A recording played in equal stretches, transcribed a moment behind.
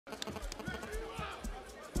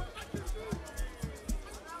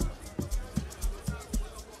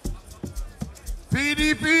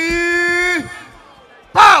PDP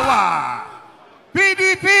power!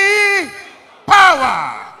 PDP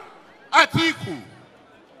power! Atiku!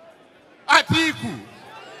 Atiku!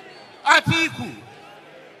 Atiku!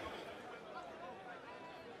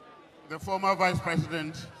 The former vice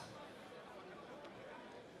presidents,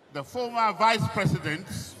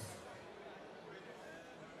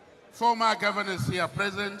 former governors here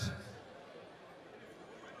present,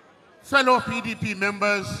 fellow PDP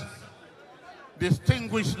members,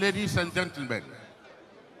 distinguished ladies and gentlemen.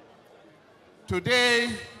 Today,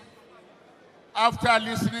 after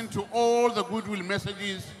listening to all the goodwill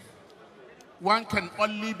messages, one can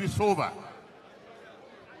only be sober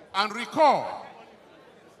and recall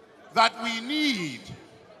that we need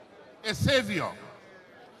a savior,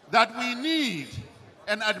 that we need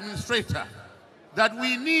an administrator, that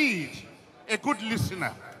we need a good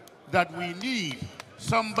listener, that we need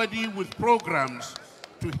somebody with programs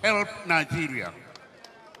to help Nigeria.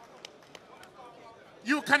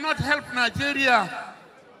 You cannot help Nigeria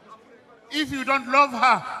if you don't love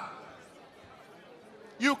her.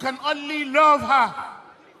 You can only love her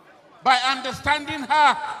by understanding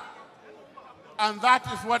her. And that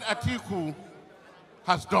is what Atiku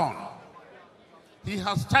has done. He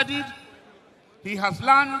has studied, he has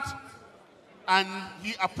learned, and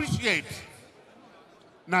he appreciates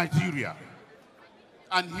Nigeria.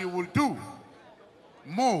 And he will do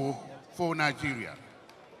more for Nigeria.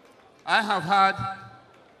 I have heard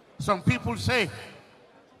some people say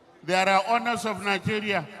there are honors of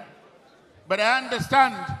Nigeria, but I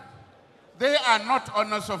understand they are not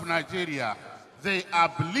honors of Nigeria. They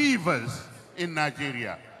are believers in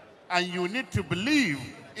Nigeria. And you need to believe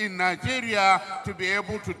in Nigeria to be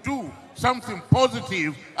able to do something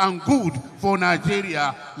positive and good for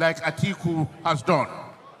Nigeria like Atiku has done.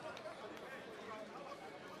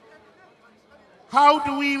 How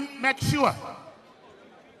do we make sure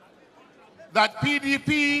that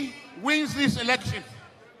PDP wins this election?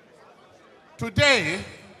 Today,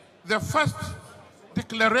 the first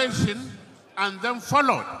declaration and then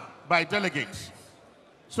followed by delegates.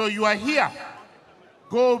 So you are here.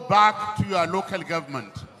 Go back to your local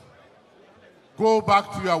government. Go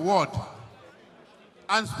back to your ward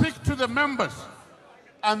and speak to the members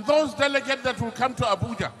and those delegates that will come to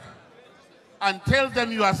Abuja and tell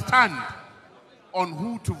them your stand on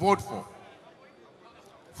who to vote for.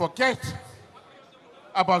 Forget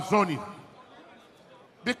about zoning.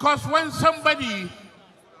 Because when somebody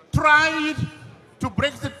tried to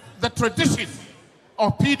break the tradition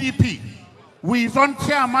of PDP, we zoned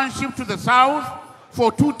chairmanship to the south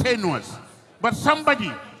for 2 tenures. But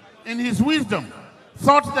somebody, in his wisdom,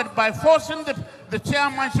 thought that by forcing the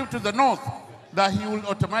chairmanship to the north, that he will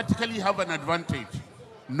automatically have an advantage.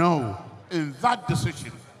 No, in that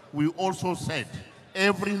decision, we also said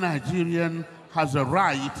every Nigerian has a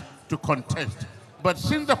right to contest. But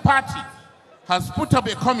since the party has put up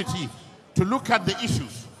a committee to look at the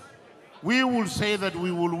issues, we will say that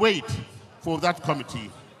we will wait for that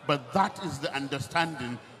committee. But that is the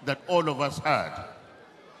understanding that all of us had.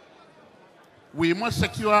 We must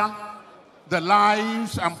secure the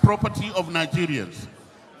lives and property of Nigerians.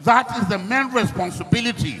 That is the main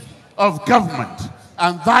responsibility of government,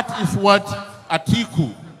 and that is what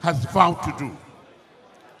Atiku has vowed to do.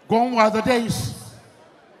 Gone were the days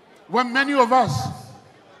when many of us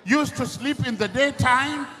used to sleep in the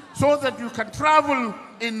daytime so that you can travel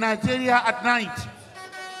in Nigeria at night.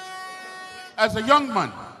 As a young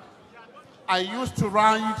man, I used to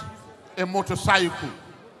ride a motorcycle,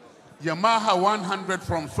 Yamaha 100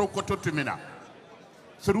 from Sokoto to Mina,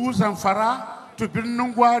 through Zamfara to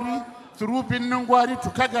Binnungwari, through Binnungwari to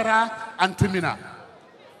Kagara and to Mina.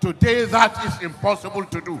 Today that is impossible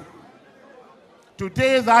to do.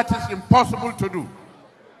 Today that is impossible to do.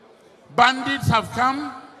 Bandits have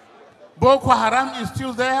come, Boko Haram is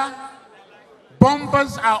still there,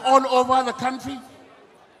 bombers are all over the country.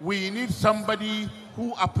 We need somebody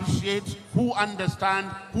who appreciates, who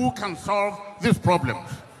understands, who can solve these problems.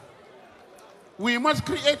 We must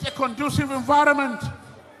create a conducive environment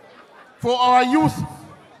for our youth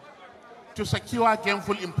to secure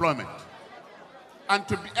gainful employment and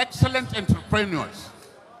to be excellent entrepreneurs.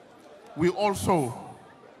 We also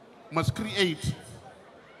must create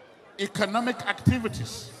economic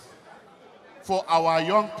activities for our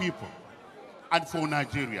young people and for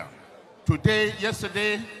Nigeria.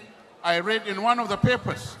 Yesterday, I read in one of the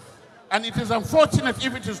papers, and it is unfortunate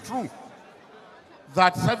if it is true,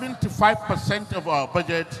 that 75% of our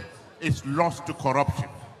budget is lost to corruption.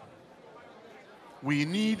 We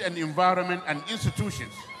need an environment and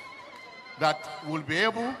institutions that will be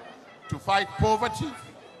able to fight poverty,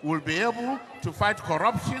 will be able to fight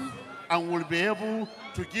corruption, and will be able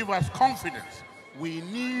to give us confidence. We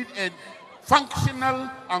need a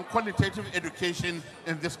functional and qualitative education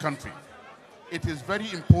in this country. It is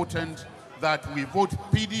very important that we vote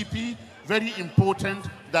PDP, very important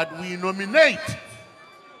that we nominate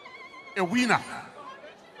a winner,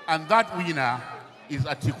 and that winner is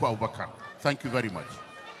Atiku Abubakar. Thank you very much.